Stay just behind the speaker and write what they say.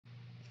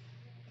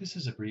This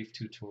is a brief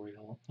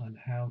tutorial on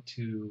how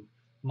to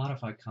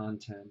modify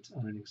content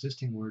on an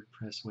existing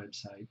WordPress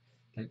website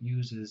that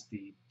uses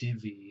the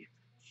Divi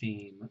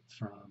theme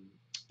from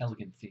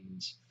Elegant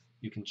Themes.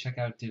 You can check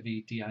out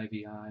Divi,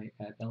 D-I-V-I,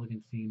 at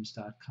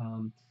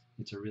elegantthemes.com.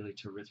 It's a really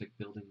terrific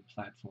building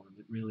platform.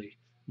 It really,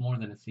 more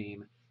than a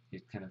theme,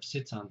 it kind of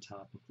sits on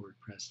top of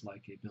WordPress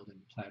like a building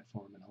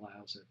platform and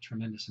allows a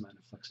tremendous amount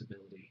of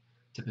flexibility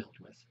to build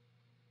with.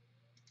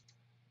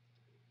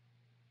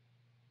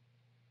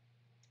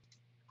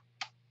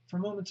 For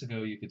moments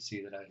ago, you could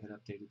see that I had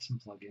updated some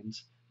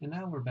plugins, and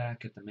now we're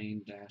back at the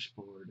main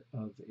dashboard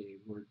of a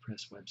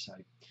WordPress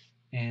website.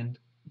 And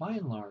by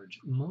and large,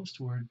 most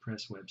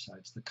WordPress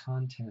websites, the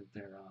content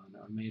thereon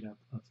are made up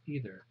of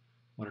either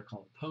what are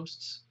called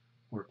posts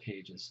or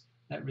pages.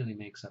 That really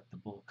makes up the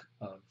bulk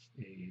of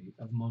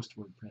most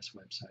WordPress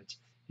websites.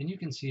 And you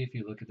can see if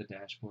you look at the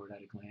dashboard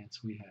at a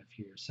glance, we have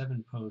here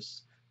 7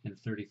 posts and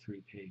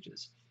 33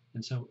 pages.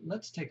 And so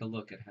let's take a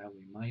look at how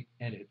we might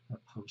edit a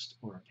post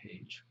or a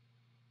page.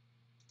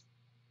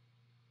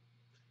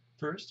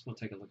 First, we'll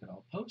take a look at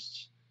all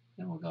posts,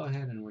 then we'll go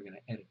ahead and we're going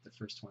to edit the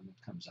first one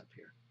that comes up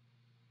here.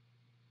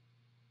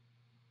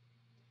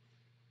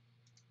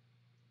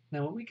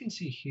 Now what we can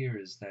see here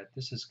is that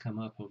this has come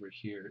up over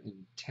here in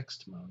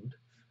text mode.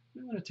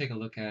 We want to take a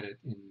look at it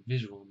in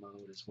visual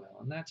mode as well,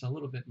 and that's a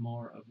little bit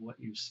more of what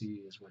you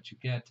see is what you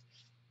get.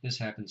 This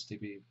happens to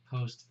be a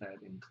post that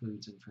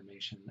includes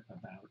information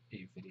about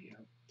a video.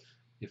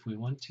 If we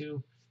want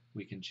to,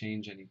 we can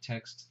change any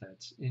text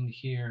that's in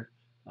here.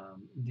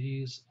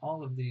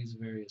 All of these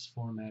various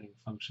formatting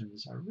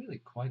functions are really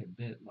quite a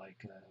bit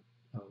like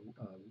a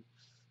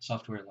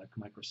software like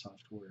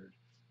Microsoft Word.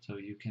 So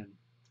you can,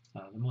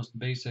 the most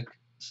basic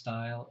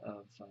style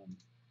of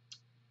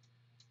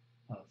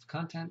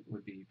content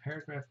would be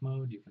paragraph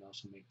mode. You can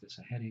also make this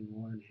a heading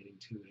 1, heading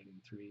 2,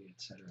 heading 3,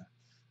 etc.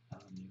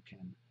 You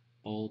can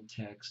bold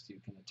text, you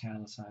can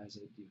italicize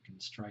it, you can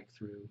strike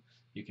through,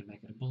 you can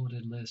make it a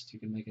bulleted list, you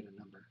can make it a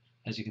number.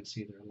 As you can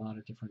see, there are a lot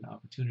of different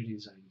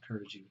opportunities. I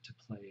encourage you to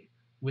play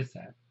with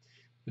that.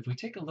 If we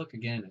take a look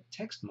again at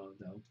text mode,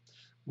 though,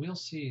 we'll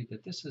see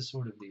that this is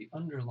sort of the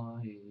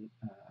underlying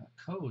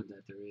code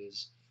that there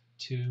is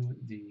to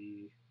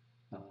the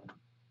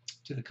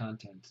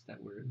content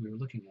that we were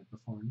looking at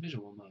before in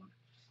visual mode.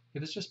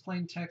 If it's just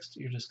plain text,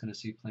 you're just going to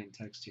see plain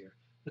text here.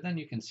 But then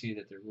you can see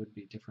that there would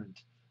be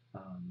different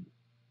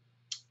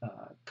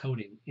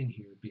coding in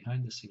here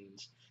behind the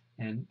scenes.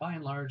 And by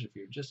and large, if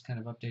you're just kind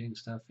of updating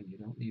stuff and you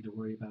don't need to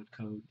worry about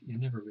code, you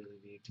never really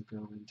need to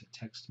go into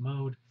text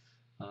mode.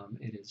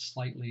 It is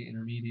slightly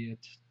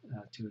intermediate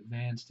to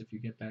advanced. If you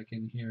get back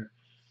in here,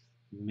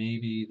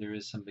 maybe there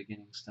is some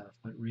beginning stuff,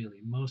 but really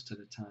most of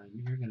the time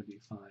you're going to be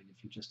fine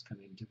if you just come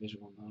into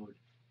visual mode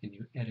and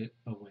you edit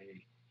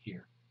away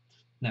here.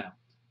 Now,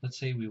 let's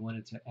say we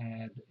wanted to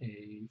add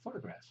a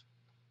photograph.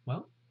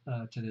 Well,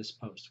 to this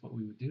post, what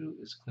we would do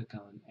is click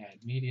on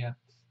Add Media,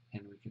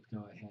 and we could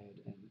go ahead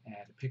and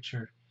add a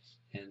picture.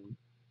 And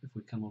if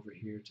we come over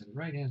here to the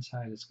right-hand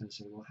side, it's going to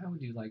say, well, how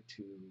would you like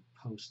to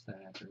post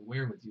that, or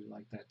where would you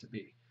like that to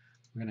be?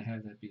 We're going to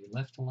have that be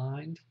left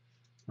aligned.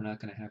 We're not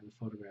going to have the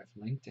photograph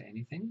linked to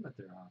anything, but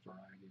there are a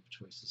variety of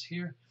choices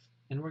here.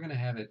 And we're going to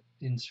have it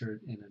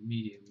insert in a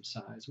medium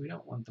size. We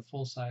don't want the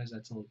full size,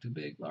 that's a little too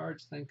big.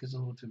 Large, think, is a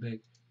little too big.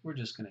 We're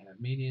just going to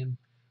have medium.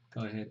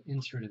 Go ahead,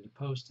 insert into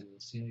post, and you'll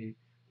see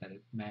that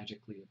it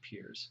magically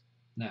appears.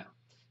 Now,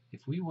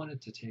 if we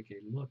wanted to take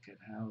a look at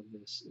how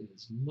this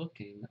is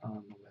looking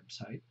on the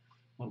website,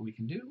 what we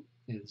can do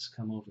is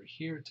come over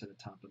here to the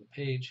top of the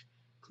page,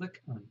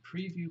 click on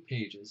Preview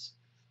Pages,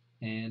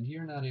 and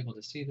you're not able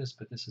to see this,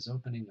 but this is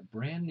opening a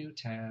brand new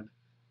tab,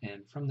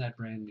 and from that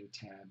brand new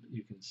tab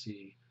you can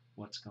see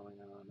what's going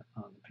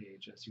on the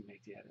page as you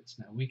make the edits.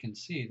 Now we can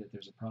see that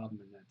there's a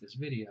problem in that this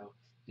video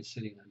is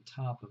sitting on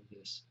top of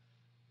this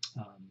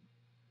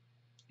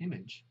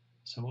image.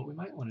 So what we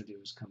might want to do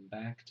is come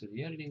back to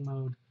the editing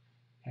mode,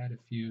 add a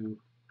few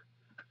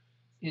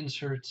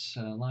inserts,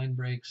 line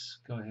breaks,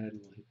 go ahead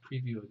and we'll hit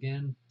preview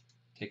again,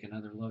 take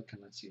another look,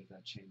 and let's see if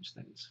that changed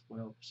things.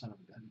 Well, son of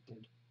a gun, it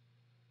did.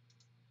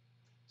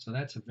 So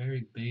that's a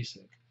very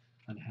basic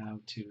on how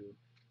to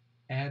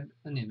add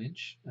an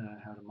image,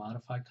 how to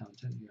modify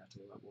content. Here, I'll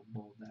tell you what, we'll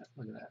bold that,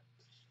 look at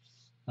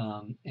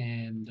that.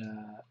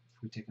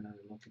 If we take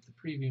another look at the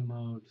preview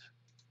mode,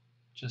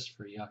 just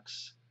for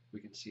yucks, we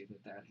can see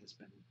that that has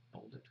been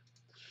bolded.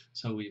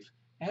 So we've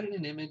added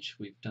an image,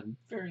 we've done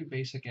very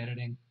basic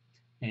editing,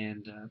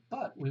 and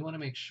but we want to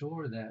make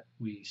sure that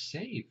we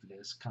save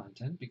this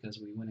content because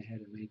we went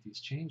ahead and made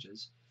these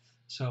changes.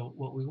 So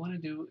what we want to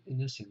do in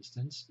this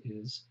instance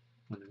is,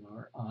 when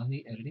we're on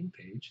the editing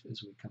page,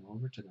 is we come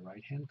over to the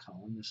right-hand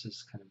column. This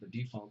is kind of the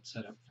default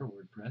setup for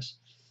WordPress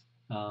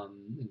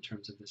in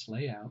terms of this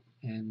layout,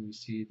 and we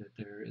see that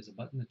there is a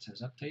button that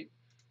says Update.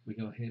 We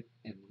go ahead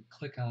and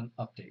click on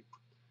Update.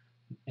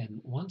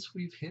 And once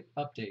we've hit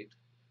update,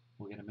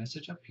 we'll get a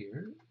message up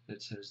here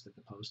that says that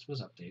the post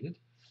was updated.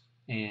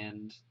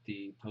 And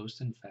the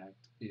post, in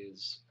fact,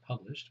 is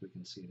published. We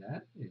can see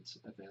that. It's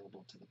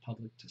available to the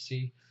public to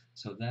see.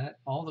 So that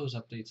all those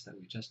updates that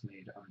we just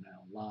made are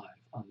now live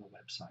on the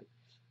website.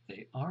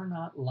 They are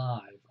not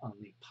live on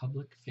the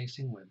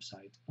public-facing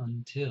website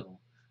until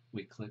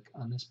we click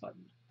on this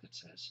button that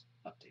says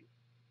Update.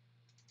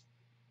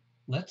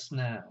 Let's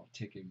now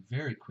take a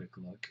very quick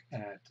look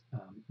at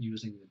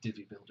using the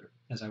Divi Builder.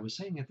 As I was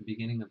saying at the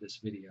beginning of this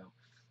video,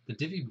 the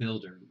Divi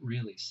Builder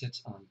really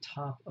sits on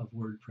top of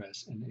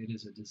WordPress, and it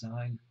is a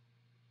design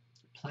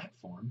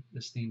platform.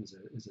 This theme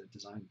is a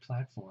design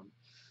platform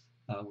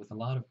with a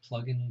lot of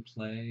plug-and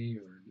play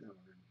or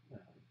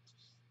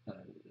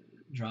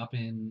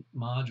drop-in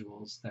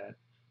modules that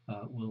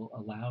will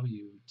allow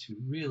you to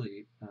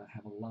really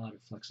have a lot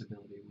of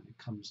flexibility when it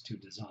comes to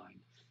design.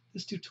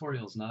 This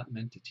tutorial is not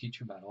meant to teach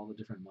you about all the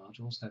different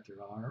modules that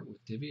there are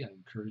with Divi. I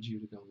encourage you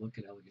to go look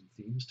at Elegant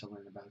Themes to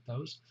learn about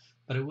those,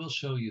 but it will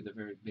show you the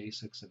very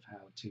basics of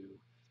how to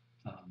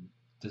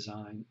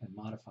design and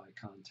modify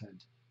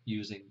content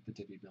using the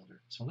Divi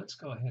Builder. So let's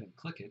go ahead and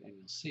click it, and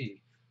you'll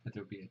see that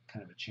there'll be a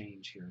kind of a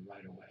change here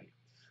right away.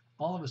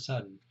 All of a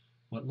sudden,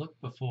 what looked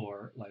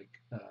before like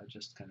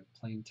just kind of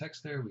plain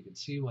text there, we can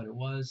see what it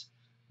was,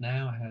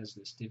 now has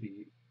this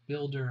Divi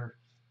Builder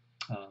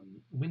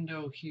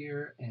window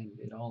here, and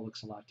it all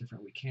looks a lot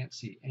different. We can't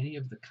see any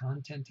of the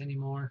content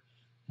anymore,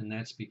 and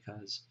that's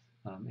because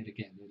it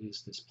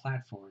is this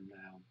platform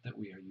now that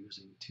we are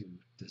using to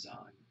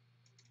design.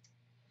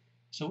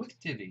 So with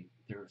Divi,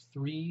 there are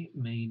three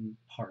main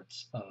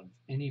parts of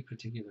any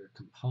particular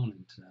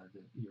component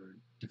that you're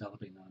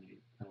developing on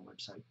a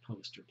website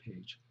post or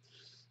page.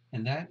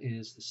 And that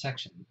is the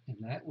section, and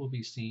that will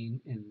be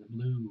seen in the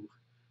blue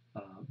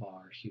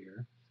bar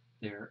here.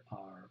 There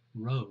are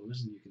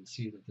rows, and you can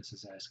see that this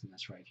is asking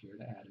us right here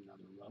to add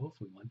another row if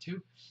we want to,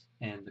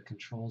 and the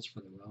controls for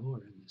the row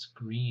are in this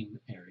green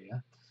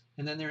area.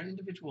 And then there are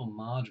individual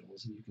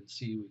modules, and you can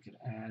see we could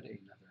add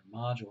another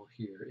module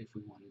here if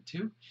we wanted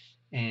to,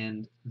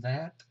 and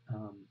that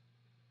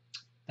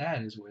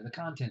is where the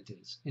content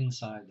is,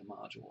 inside the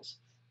modules.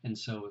 And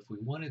so if we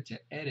wanted to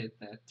edit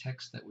that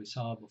text that we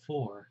saw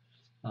before,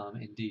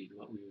 indeed,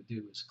 what we would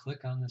do is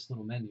click on this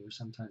little menu,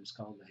 sometimes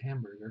called the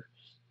hamburger,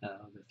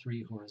 the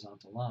three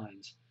horizontal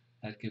lines.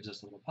 That gives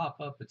us a little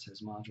pop-up. It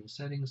says Module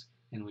Settings,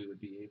 and we would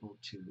be able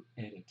to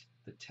edit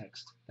the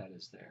text that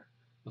is there.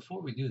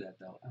 Before we do that,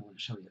 though, I want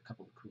to show you a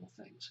couple of cool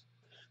things.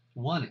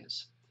 One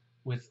is,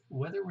 with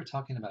whether we're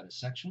talking about a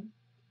section,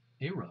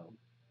 a row,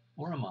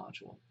 or a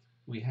module,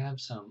 we have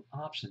some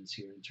options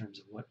here in terms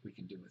of what we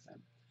can do with them.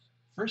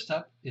 First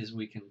up is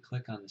we can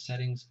click on the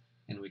settings,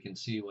 and we can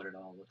see what it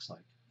all looks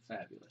like.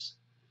 Fabulous.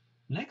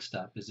 Next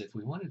up is if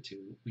we wanted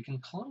to, we can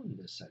clone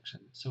this section.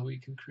 So we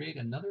can create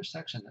another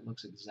section that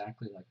looks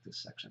exactly like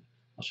this section.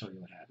 I'll show you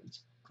what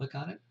happens. Click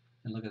on it,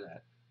 and look at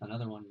that.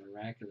 Another one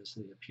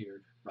miraculously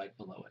appeared right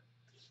below it.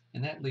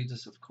 And that leads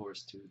us, of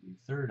course, to the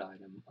third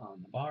item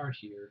on the bar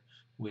here,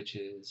 which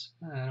is,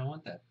 I don't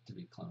want that to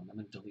be cloned. I'm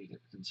going to delete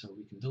it. And so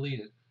we can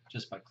delete it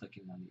just by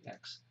clicking on the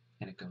X,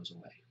 and it goes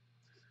away.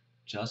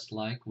 Just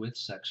like with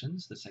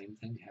sections, the same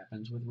thing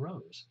happens with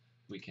rows.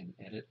 We can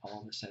edit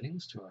all the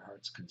settings to our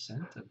heart's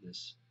consent of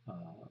this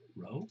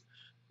row,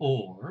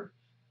 or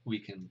we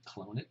can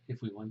clone it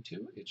if we want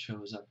to. It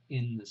shows up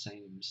in the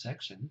same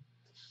section.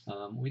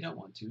 We don't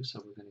want to,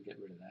 so we're going to get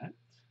rid of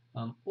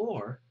that.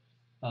 Or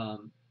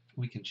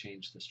we can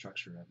change the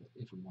structure of it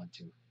if we want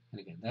to. And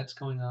again, that's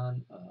going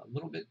on a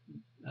little bit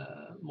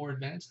more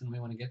advanced than we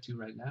want to get to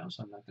right now,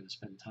 so I'm not going to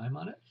spend time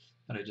on it,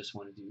 but I just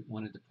wanted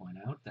to point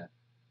out that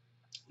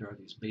there are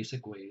these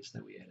basic ways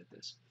that we edit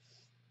this.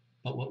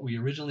 But what we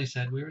originally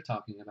said we were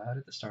talking about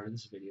at the start of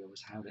this video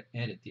was how to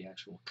edit the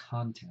actual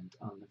content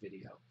on the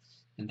video.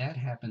 And that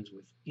happens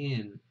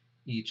within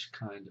each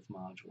kind of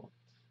module.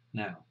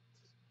 Now,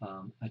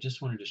 I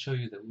just wanted to show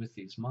you that with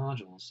these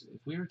modules,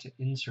 if we were to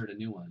insert a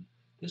new one,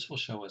 this will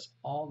show us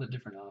all the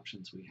different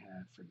options we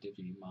have for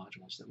Divi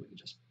modules that we can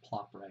just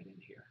plop right in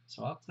here.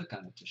 So I'll click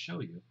on it to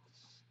show you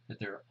that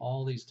there are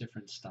all these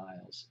different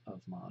styles of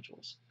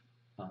modules.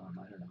 I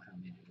don't know how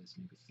many it is,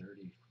 maybe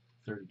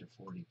 30 to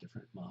 40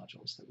 different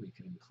modules that we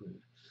could include.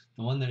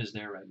 The one that is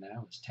there right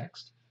now is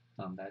text.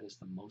 That is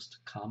the most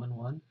common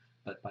one,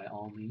 but by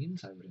all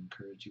means I would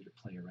encourage you to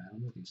play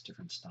around with these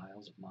different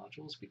styles of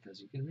modules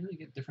because you can really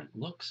get different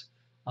looks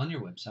on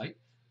your website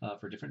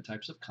for different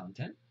types of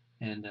content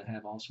and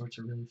have all sorts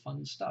of really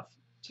fun stuff.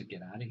 To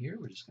get out of here,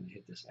 we're just going to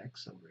hit this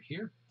X over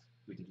here.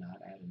 We did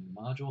not add a new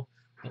module,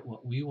 but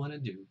what we want to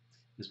do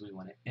is we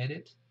want to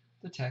edit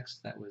the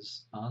text that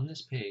was on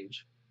this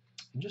page.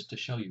 And just to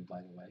show you,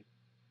 by the way,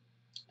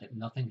 that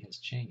nothing has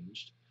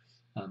changed,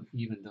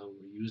 even though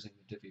we're using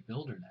the Divi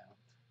Builder now,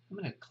 I'm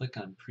going to click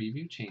on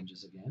Preview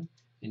Changes again,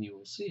 and you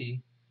will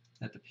see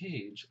that the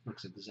page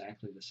looks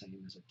exactly the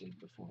same as it did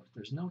before.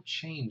 There's no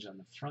change on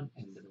the front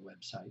end of the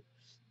website.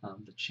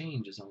 The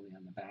change is only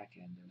on the back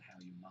end and how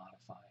you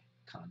modify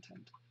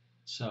content.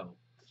 So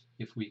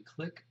if we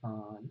click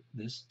on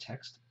this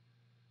text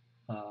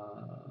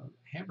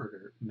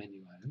hamburger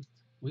menu item,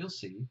 we'll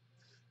see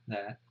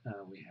that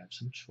we have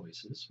some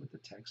choices with the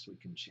text. We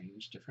can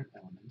change different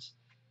elements.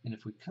 And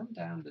if we come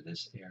down to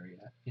this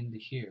area into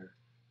here,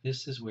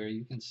 this is where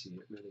you can see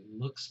it really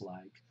looks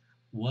like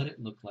what it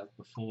looked like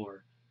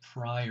before,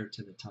 prior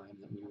to the time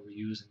that we were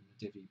using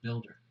the Divi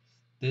Builder.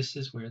 This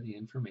is where the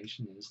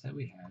information is that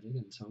we had it,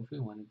 and so if we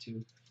wanted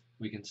to,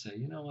 we can say,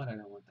 you know what, I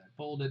don't want that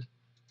bolded.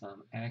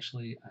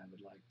 Actually, I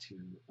would like to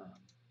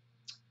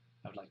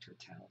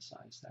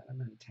italicize that. I'm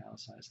going to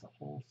italicize the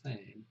whole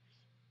thing.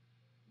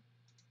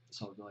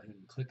 So I'll go ahead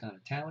and click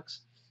on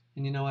italics.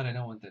 And you know what? I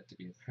don't want that to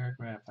be a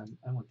paragraph.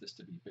 I want this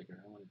to be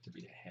bigger. I want it to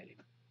be a heading.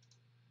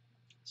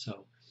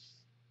 So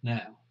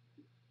now,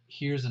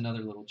 here's another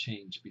little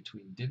change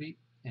between Divi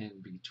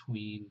and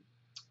between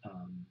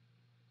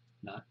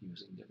not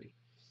using Divi.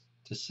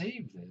 To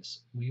save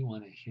this, we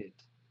want to hit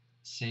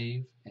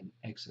Save and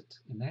Exit.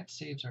 And that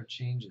saves our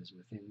changes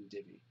within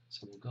Divi.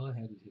 So we'll go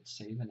ahead and hit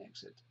Save and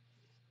Exit.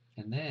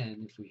 And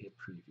then if we hit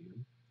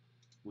Preview,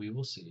 we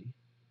will see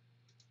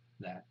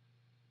that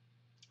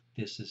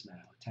this is now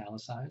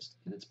italicized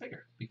and it's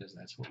bigger because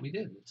that's what we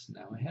did. It's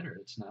now a header.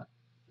 It's not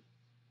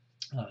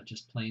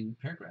just plain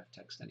paragraph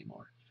text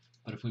anymore.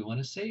 But if we want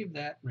to save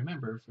that,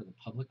 remember, for the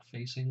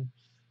public-facing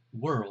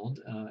world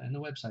and the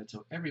website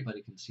so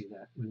everybody can see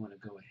that, we want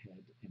to go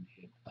ahead and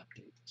hit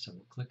Update. So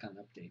we'll click on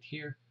Update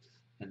here,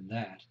 and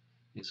that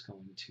is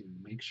going to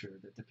make sure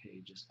that the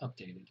page is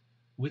updated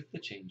with the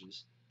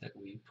changes that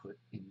we put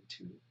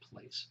into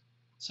place.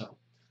 So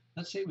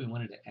let's say we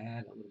wanted to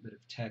add a little bit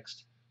of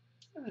text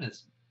in a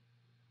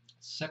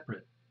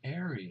separate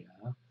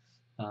area,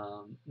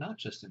 not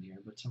just in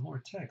here, but some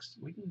more text.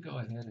 We can go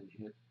ahead and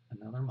hit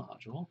another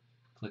module,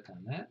 click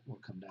on that, we'll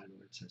come down to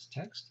where it says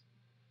text,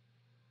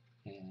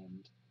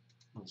 and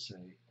we'll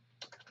say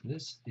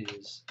this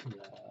is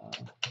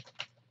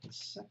the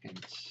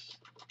second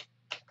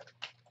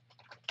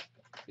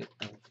bit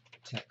of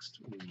text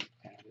we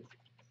added,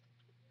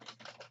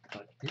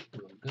 but it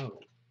will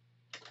go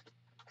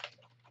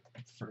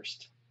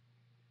first.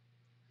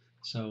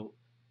 So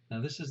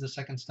now this is the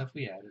second stuff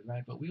we added,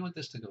 right? But we want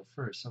this to go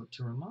first. So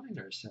to remind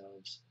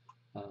ourselves,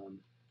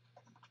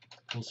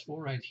 we'll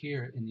scroll right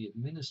here in the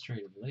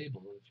administrative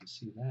label, if you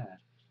see that.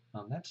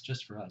 That's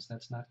just for us.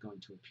 That's not going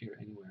to appear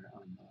anywhere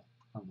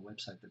on the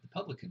website that the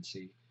public can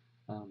see.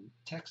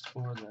 Text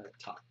for the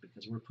top,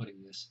 because we're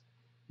putting this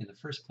in the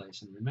first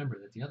place. And remember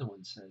that the other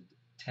one said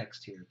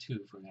text here too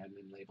for an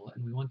admin label,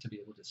 and we want to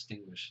be able to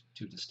distinguish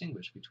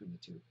between the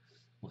two.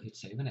 We'll hit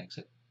Save and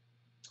Exit.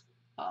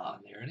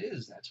 And there it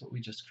is. That's what we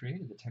just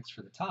created, the text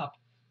for the top.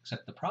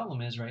 Except the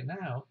problem is right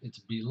now it's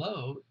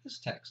below this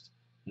text.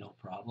 No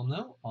problem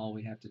though. All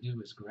we have to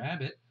do is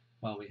grab it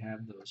while we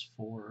have those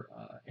four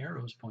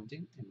arrows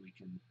pointing, and we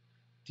can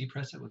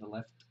depress it with a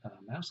left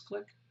mouse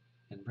click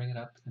and bring it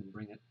up and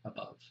bring it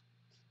above.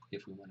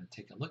 If we want to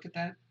take a look at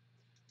that,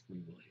 we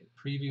will hit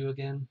Preview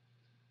again.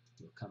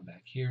 We'll come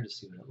back here to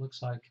see what it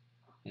looks like,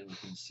 and we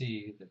can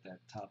see that that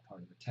top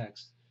part of the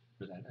text,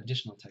 or that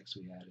additional text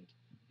we added,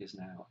 is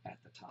now at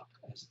the top,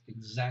 as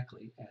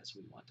exactly as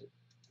we want it.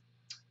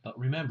 But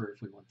remember,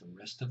 if we want the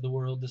rest of the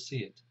world to see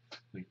it,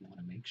 we want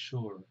to make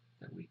sure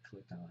that we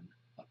click on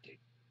Update.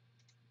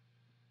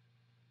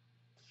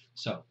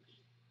 So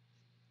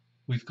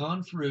we've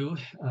gone through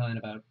in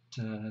about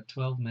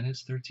 12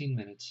 minutes, 13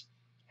 minutes,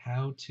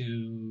 how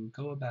to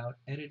go about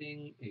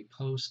editing a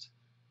post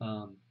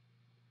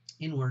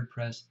in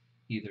WordPress,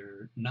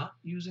 either not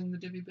using the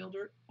Divi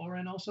Builder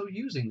and also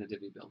using the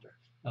Divi Builder.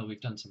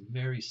 We've done some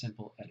very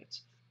simple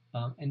edits.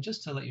 And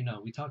just to let you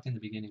know, we talked in the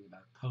beginning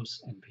about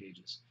posts and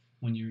pages.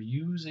 When you're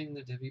using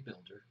the Divi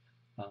Builder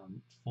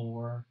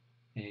for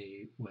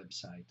a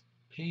website,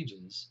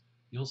 pages,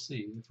 you'll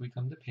see, if we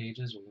come to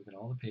pages, we'll look at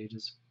all the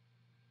pages,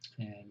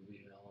 and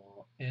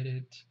we'll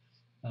edit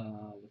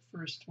the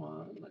first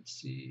one. Let's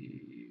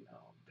see,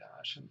 oh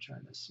gosh, I'm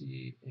trying to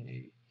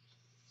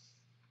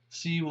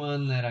see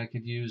one that I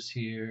could use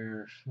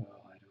here.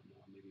 Oh, I don't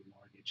know, maybe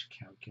mortgage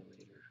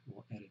calculator.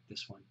 We'll edit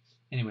this one.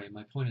 Anyway,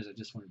 my point is I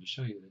just wanted to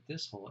show you that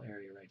this whole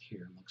area right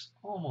here looks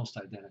almost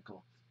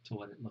identical to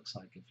what it looks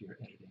like if you're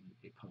editing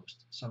a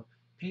post. So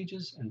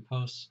pages and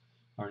posts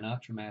are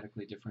not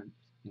dramatically different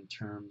in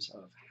terms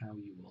of how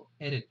you will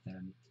edit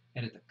them,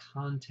 edit the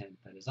content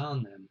that is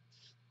on them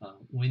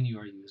when you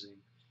are using,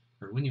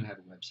 or when you have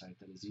a website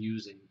that is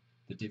using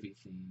the Divi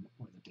theme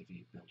or the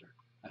Divi Builder.